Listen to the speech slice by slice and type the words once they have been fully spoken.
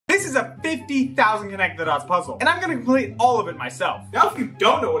This is a 50,000 connect the dots puzzle, and I'm gonna complete all of it myself. Now, if you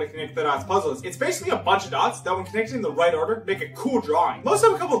don't know what a connect the dots puzzle is, it's basically a bunch of dots that when connected in the right order, make a cool drawing. Most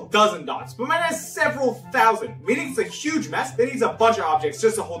have a couple dozen dots, but mine has several thousand, meaning it's a huge mess that needs a bunch of objects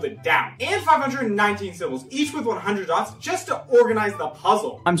just to hold it down. And 519 symbols, each with 100 dots, just to organize the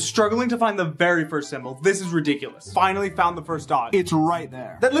puzzle. I'm struggling to find the very first symbol. This is ridiculous. Finally found the first dot. It's right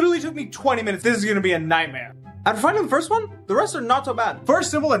there. That literally took me 20 minutes. This is gonna be a nightmare. After finding the first one, the rest are not so bad.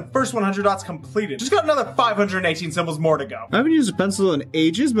 First symbol and first 100 dots completed. Just got another 518 symbols more to go. I haven't used a pencil in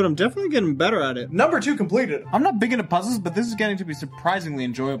ages, but I'm definitely getting better at it. Number 2 completed. I'm not big into puzzles, but this is getting to be surprisingly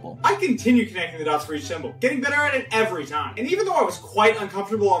enjoyable. I continue connecting the dots for each symbol, getting better at it every time. And even though I was quite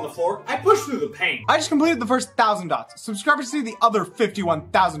uncomfortable on the floor, I pushed through the pain. I just completed the first 1,000 dots. Subscribe to see the other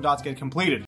 51,000 dots get completed.